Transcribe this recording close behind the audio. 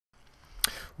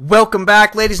Welcome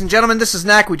back, ladies and gentlemen. This is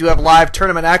Knack. We do have live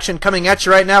tournament action coming at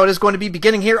you right now. It is going to be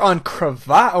beginning here on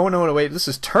Crevasse. Oh, no, wait. This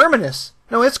is Terminus.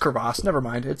 No, it's Crevasse. Never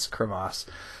mind. It's Crevasse.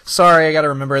 Sorry, I got to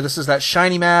remember. This is that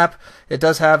shiny map. It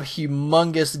does have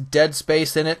humongous dead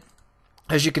space in it.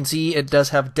 As you can see, it does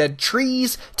have dead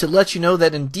trees to let you know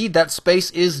that indeed that space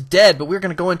is dead. But we're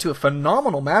going to go into a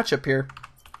phenomenal matchup here.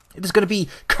 It is going to be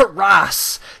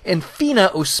CARRAS and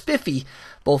VsFiNaOSpiffy.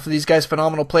 Both of these guys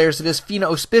phenomenal players. It is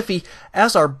VsFiNaOSpiffy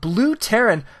as our blue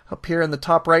Terran up here in the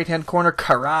top right hand corner.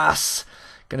 CARRAS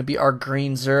going to be our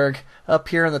green Zerg up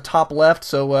here in the top left.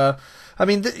 So I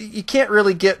mean, you can't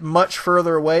really get much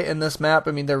further away in this map.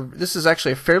 I mean, this is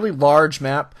actually a fairly large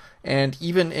map, and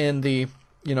even in the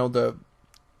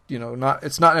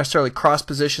it's not necessarily cross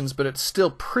positions, but it's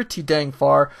still pretty dang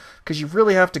far because you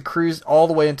really have to cruise all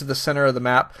the way into the center of the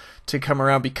map to come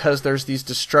around, because there's these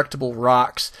destructible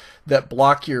rocks that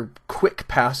block your quick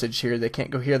passage here. They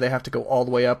can't go here. They have to go all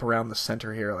the way up around the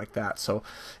center here like that. So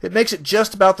it makes it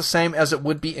just about the same as it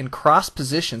would be in cross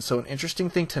position. So an interesting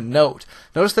thing to note.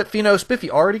 Notice that VsFiNaOSpiffy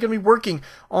already going to be working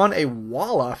on a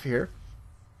wall off here.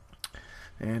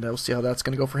 And we'll see how that's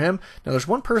going to go for him. Now there's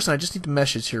one person I just need to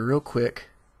message here real quick.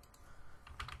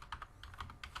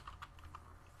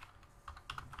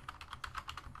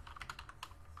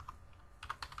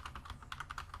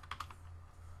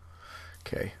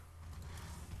 Okay.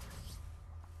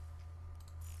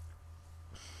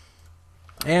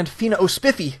 And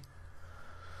VsFiNaOSpiffy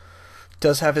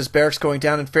does have his barracks going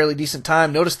down in fairly decent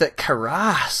time. Notice that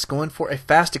CARRAS going for a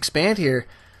fast expand here.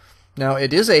 Now,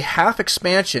 it is a half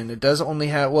expansion. It does only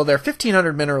have, well, they're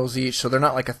 1,500 minerals each, so they're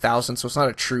not like 1,000, so it's not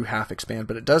a true half expand,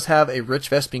 but it does have a rich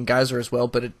Vespene geyser as well,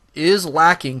 but it is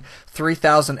lacking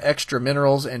 3,000 extra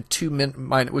minerals and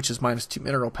which is minus 2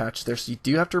 mineral patches there, so you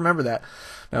do have to remember that.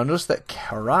 Now, notice that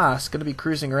CARRAS, going to be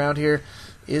cruising around here,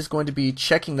 is going to be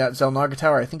checking that Xel'Naga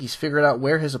tower. I think he's figured out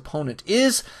where his opponent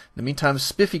is. In the meantime,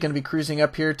 Spiffy going to be cruising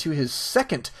up here to his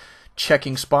second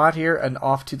checking spot here and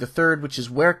off to the third, which is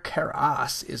where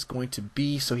CARRAS is going to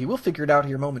be. So he will figure it out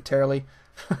here momentarily.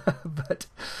 But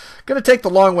going to take the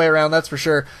long way around, that's for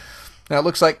sure. Now it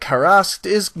looks like CARRAS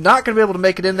is not going to be able to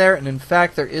make it in there, and in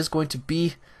fact there is going to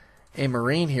be a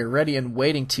Marine here ready and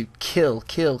waiting to kill.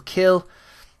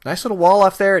 Nice little wall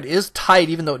off there. It is tight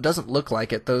even though it doesn't look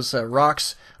like it. Those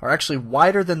rocks are actually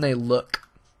wider than they look.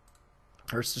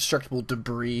 Or it's destructible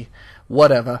debris,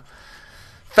 whatever.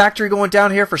 Factory going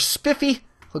down here for Spiffy.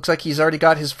 Looks like he's already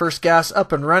got his first gas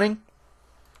up and running.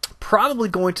 Probably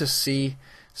going to see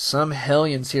some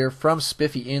Hellions here from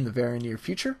Spiffy in the very near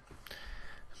future.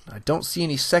 I don't see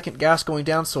any second gas going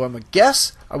down, so I'm a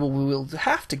guess. We will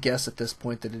have to guess at this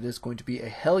point that it is going to be a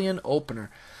Hellion opener.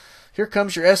 Here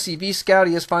comes your SCV scout.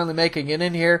 He is finally making it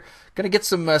in here. Going to get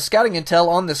some scouting intel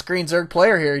on this green Zerg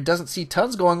player here. He doesn't see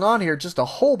tons going on here, just a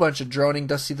whole bunch of droning.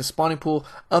 Does see the spawning pool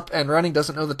up and running.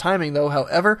 Doesn't know the timing though.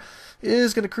 However,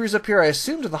 is going to cruise up here, I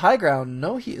assume, to the high ground.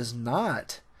 No, he is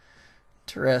not.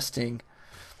 Interesting.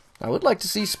 I would like to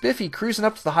see Spiffy cruising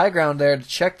up to the high ground there to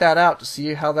check that out, to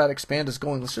see how that expand is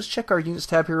going. Let's just check our units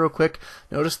tab here real quick.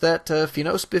 Notice that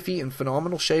VsFiNaOSpiffy in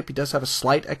phenomenal shape. He does have a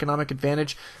slight economic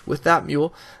advantage with that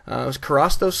mule.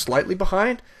 CARRAS, though, slightly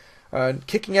behind.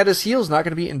 Kicking at his heels, not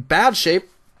going to be in bad shape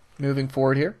moving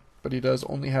forward here. But he does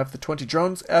only have the 20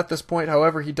 drones at this point.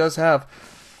 However, he does have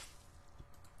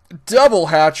double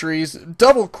hatcheries,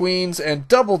 double queens, and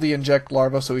double the inject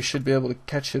larva, so he should be able to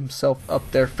catch himself up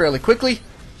there fairly quickly.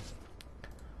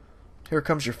 Here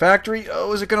comes your factory.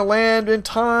 Oh, is it going to land in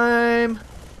time?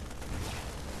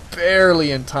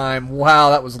 Barely in time.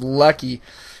 Wow, that was lucky.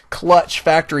 Clutch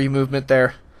factory movement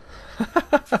there.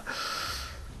 I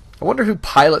wonder who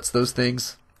pilots those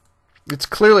things. It's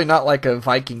clearly not like a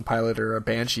Viking pilot or a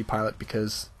Banshee pilot,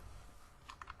 because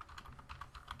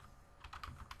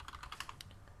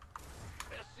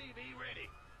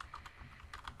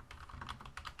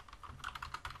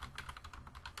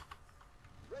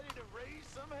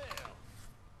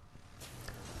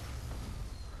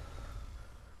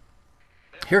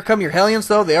here come your Hellions,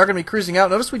 though. They are going to be cruising out.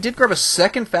 Notice we did grab a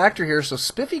second factory here, so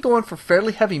Spiffy going for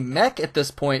fairly heavy mech at this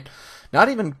point. Not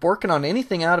even working on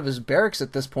anything out of his barracks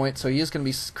at this point, so he is going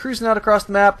to be cruising out across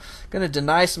the map. Going to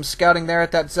deny some scouting there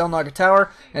at that Xel'Naga tower,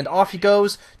 and off he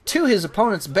goes to his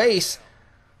opponent's base.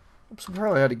 Oops, we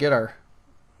probably had to get our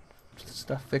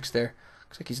stuff fixed there.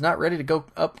 Looks like he's not ready to go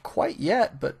up quite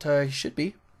yet, but he should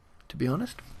be, to be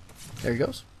honest. There he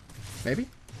goes. Maybe.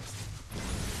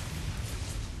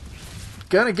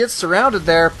 Gonna get surrounded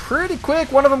there pretty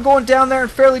quick. One of them going down there in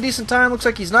fairly decent time. Looks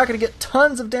like he's not gonna get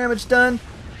tons of damage done.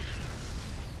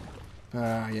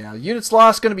 Yeah, units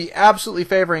lost going to be absolutely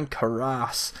favoring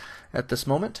CARRAS at this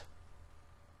moment.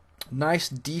 Nice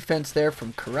defense there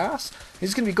from CARRAS.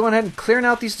 He's going to be going ahead and clearing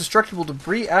out these destructible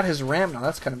debris at his ramp. Now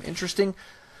that's kind of interesting.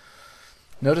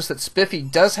 Notice that Spiffy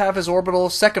does have his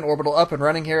second orbital up and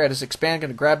running here at his expand.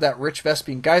 Going to grab that rich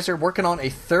Vespene geyser. Working on a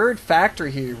third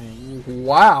factory here.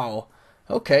 Wow.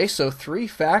 Okay, so 3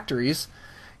 factories.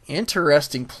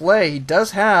 Interesting play. He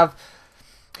does have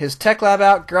his tech lab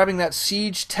out. Grabbing that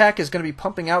siege tech is going to be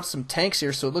pumping out some tanks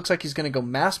here. So it looks like he's going to go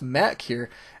mass mech here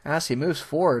as he moves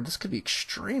forward. This could be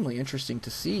extremely interesting to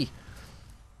see.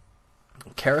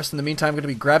 CARRAS in the meantime going to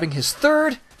be grabbing his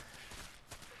third.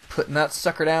 Putting that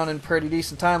sucker down in pretty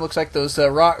decent time. Looks like those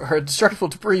destructible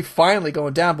debris finally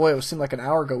going down. Boy, it seemed like an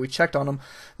hour ago we checked on them.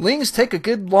 Lings take a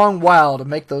good long while to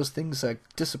make those things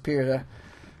disappear.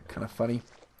 Kind of funny.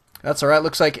 That's alright.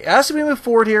 Looks like as we move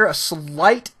forward here, a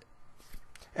slight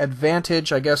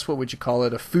advantage, I guess, what would you call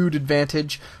it? A food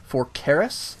advantage for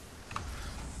CARRAS.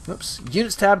 Oops.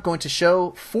 Units tab going to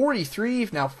show 43,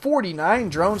 now 49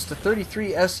 drones to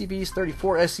 33 SCVs,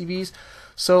 34 SCVs.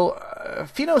 So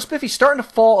FsFiNaOSpiffy starting to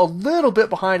fall a little bit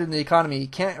behind in the economy. He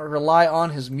can't rely on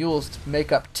his mules to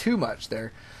make up too much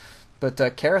there. But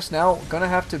CARRAS now going to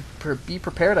have to be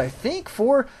prepared, I think,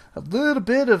 for a little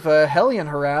bit of a Hellion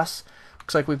harass.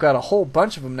 Looks like we've got a whole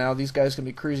bunch of them now. These guys going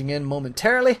to be cruising in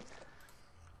momentarily.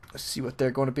 Let's see what they're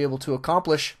going to be able to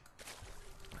accomplish.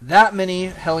 That many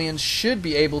Hellions should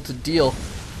be able to deal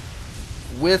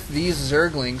with these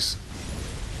Zerglings.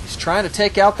 He's trying to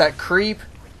take out that creep,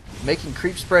 making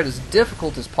creep spread as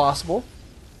difficult as possible.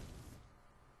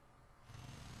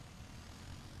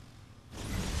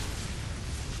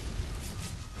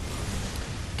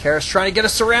 CARRAS trying to get a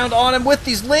surround on him with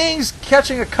these Lings,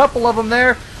 catching a couple of them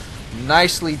there.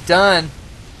 Nicely done.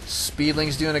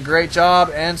 Speedling's doing a great job,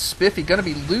 and Spiffy going to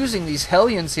be losing these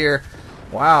Hellions here.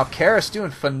 Wow, CARRAS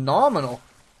doing phenomenal.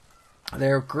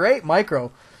 They're great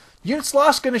micro. Units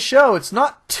lost going to show. It's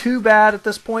not too bad at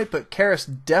this point, but CARRAS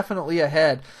definitely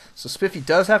ahead. So Spiffy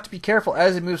does have to be careful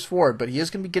as he moves forward, but he is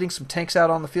going to be getting some tanks out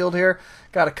on the field here.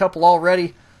 Got a couple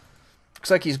already.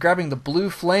 Looks like he's grabbing the blue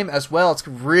flame as well. It's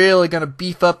really going to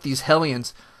beef up these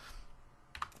Hellions.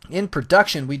 In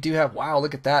production, we do have, wow,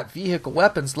 look at that, vehicle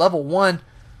weapons, level 1.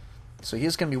 So he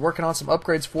is going to be working on some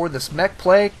upgrades for this mech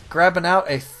play. Grabbing out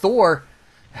a Thor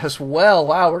as well.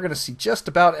 Wow, we're going to see just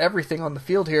about everything on the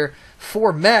field here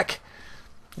for mech.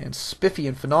 And Spiffy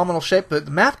in phenomenal shape. But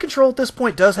the map control at this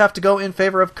point does have to go in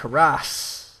favor of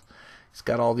CARRAS. He's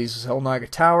got all these Hellnaga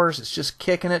towers. It's just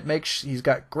kicking it. He's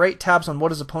got great tabs on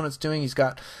what his opponent's doing. He's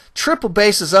got triple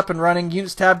bases up and running.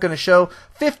 Units tab going to show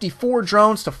 54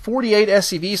 drones to 48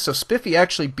 SCVs. So Spiffy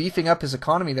actually beefing up his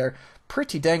economy there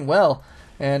pretty dang well.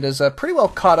 And is pretty well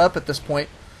caught up at this point.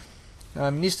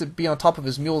 Needs to be on top of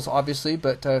his mules, obviously,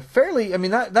 but fairly, I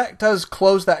mean, that does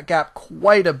close that gap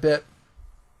quite a bit.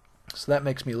 So that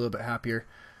makes me a little bit happier.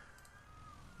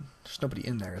 There's nobody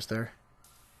in there, is there?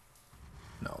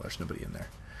 No, there's nobody in there.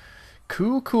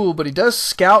 Cool, cool, but he does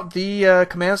scout the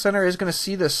command center. Is going to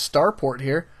see this starport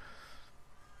here.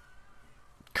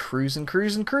 Cruising,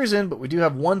 cruising, cruising, but we do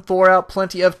have one Thor out,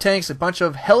 plenty of tanks, a bunch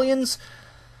of Hellions,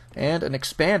 and an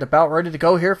expand about ready to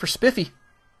go here for Spiffy.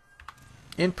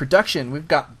 In production, we've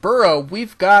got Burrow,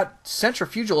 we've got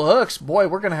centrifugal hooks. Boy,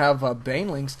 we're going to have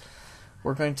banelings.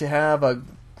 We're going to have a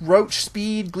roach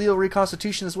speed, glial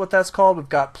reconstitution is what that's called. We've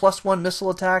got +1 missile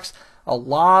attacks. A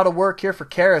lot of work here for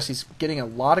CARRAS. He's getting a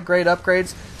lot of great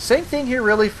upgrades. Same thing here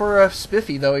really for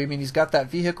Spiffy, though. I mean, he's got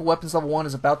that vehicle weapons level 1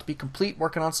 is about to be complete,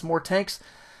 working on some more tanks,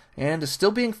 and is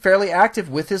still being fairly active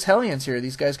with his Hellions here.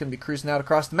 These guys going to be cruising out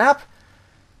across the map.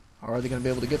 Are they going to be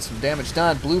able to get some damage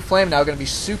done? Blue Flame now going to be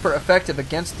super effective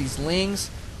against these Lings.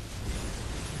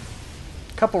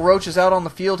 Couple roaches out on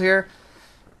the field here.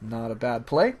 Not a bad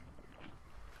play.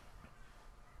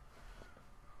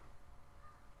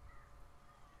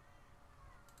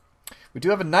 We do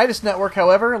have a Nidus network,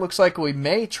 however. It looks like we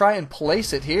may try and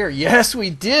place it here. Yes, we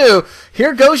do.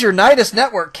 Here goes your Nidus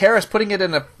network. CARRAS putting it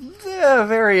in a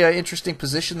very interesting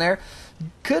position there.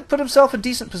 Could put himself in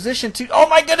decent position to... Oh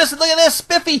my goodness, look at this!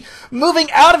 Spiffy moving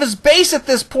out of his base at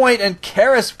this point, and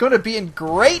CARRAS going to be in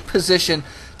great position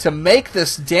to make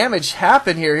this damage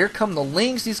happen here. Here come the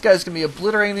Lings. These guys going to be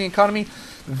obliterating the economy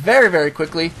very, very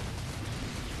quickly.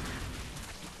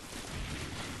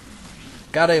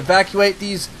 Got to evacuate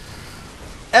these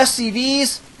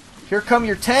SCVs. Here come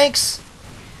your tanks.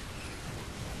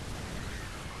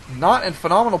 Not in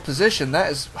phenomenal position.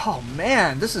 That is... Oh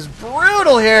man, this is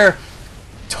brutal here.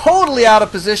 Totally out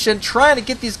of position, trying to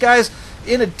get these guys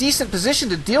in a decent position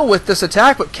to deal with this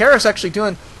attack, but CARRAS actually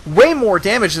doing way more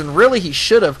damage than really he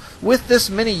should have with this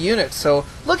many units. So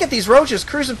look at these roaches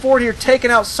cruising forward here,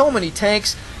 taking out so many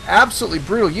tanks. Absolutely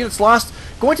brutal. Units lost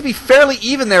going to be fairly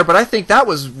even there, but I think that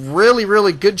was really,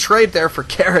 really good trade there for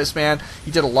CARRAS, man.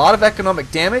 He did a lot of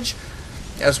economic damage,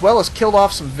 as well as killed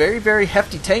off some very, very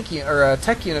hefty tech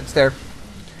units there.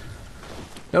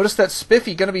 Notice that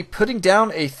Spiffy going to be putting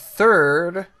down a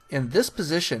third in this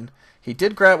position. He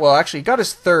did grab, well, actually, he got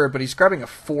his third, but he's grabbing a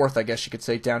fourth, I guess you could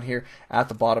say, down here at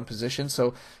the bottom position.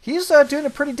 So he's doing a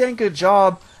pretty dang good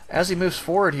job as he moves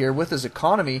forward here with his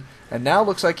economy. And now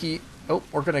looks like he, oh,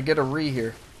 we're going to get a re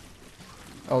here.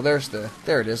 Oh, there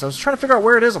it is. I was trying to figure out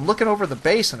where it is. I'm looking over the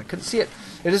base, and I couldn't see it.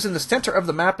 It is in the center of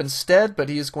the map instead, but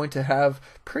he is going to have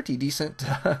pretty decent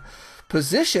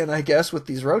position, I guess, with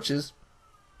these roaches.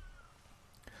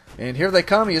 And here they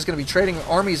come. He is going to be trading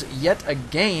armies yet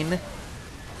again.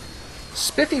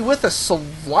 Spiffy, with a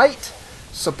slight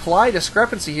supply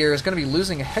discrepancy here, is going to be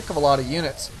losing a heck of a lot of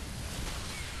units.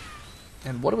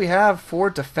 And what do we have for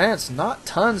defense? Not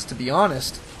tons, to be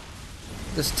honest.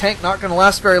 This tank not going to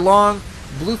last very long.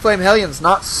 Blue Flame Hellions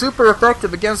not super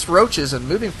effective against roaches. And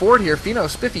moving forward here,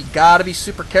 FiNaOSpiffy got to be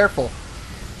super careful.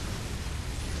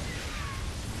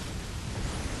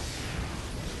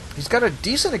 He's got a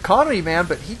decent economy, man,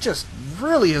 but he just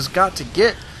really has got to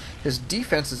get his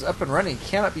defenses up and running. He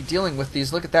cannot be dealing with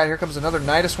these. Look at that. Here comes another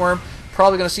Nidus Worm.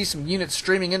 Probably going to see some units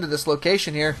streaming into this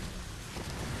location here.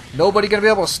 Nobody going to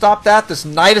be able to stop that. This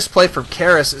Nidus play from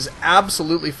CARRAS is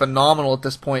absolutely phenomenal at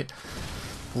this point.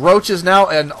 Roaches now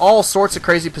in all sorts of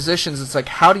crazy positions. It's like,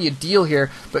 how do you deal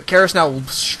here? But CARRAS now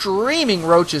streaming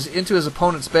roaches into his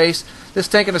opponent's base. This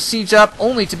tank going to siege up,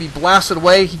 only to be blasted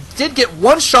away. He did get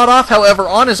one shot off, however,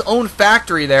 on his own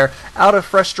factory there, out of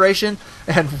frustration.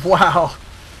 And wow,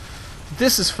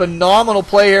 this is phenomenal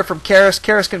play here from CARRAS.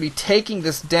 CARRAS going to be taking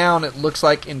this down, it looks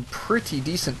like, in pretty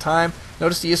decent time.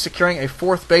 Notice he is securing a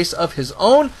fourth base of his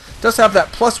own. Does have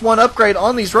that +1 upgrade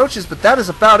on these roaches, but that is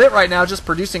about it right now, just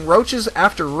producing roaches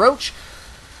after roach.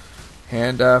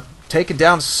 And taking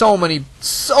down so many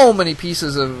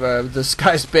pieces of this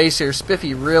guy's base here.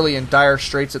 Spiffy really in dire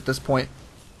straits at this point.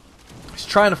 He's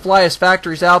trying to fly his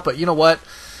factories out, but you know what?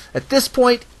 At this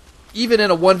point, even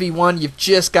in a 1v1, you've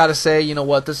just got to say, you know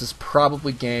what, this is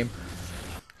probably game.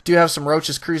 Do have some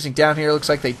roaches cruising down here. Looks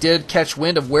like they did catch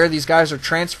wind of where these guys are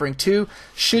transferring to.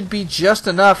 Should be just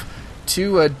enough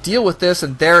to deal with this,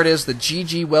 and there it is, the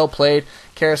GG, well played.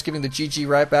 CARRAS giving the GG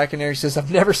right back in there. He says, I've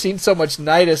never seen so much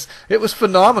Nidus. It was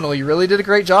phenomenal. He really did a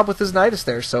great job with his Nidus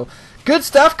there. So, good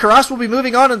stuff. CARRAS will be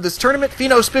moving on in this tournament.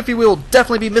 FiNaOSpiffy, we will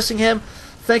definitely be missing him.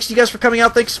 Thanks to you guys for coming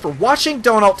out. Thanks for watching.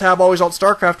 Don't alt tab, always alt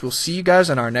Starcraft. We'll see you guys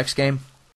in our next game.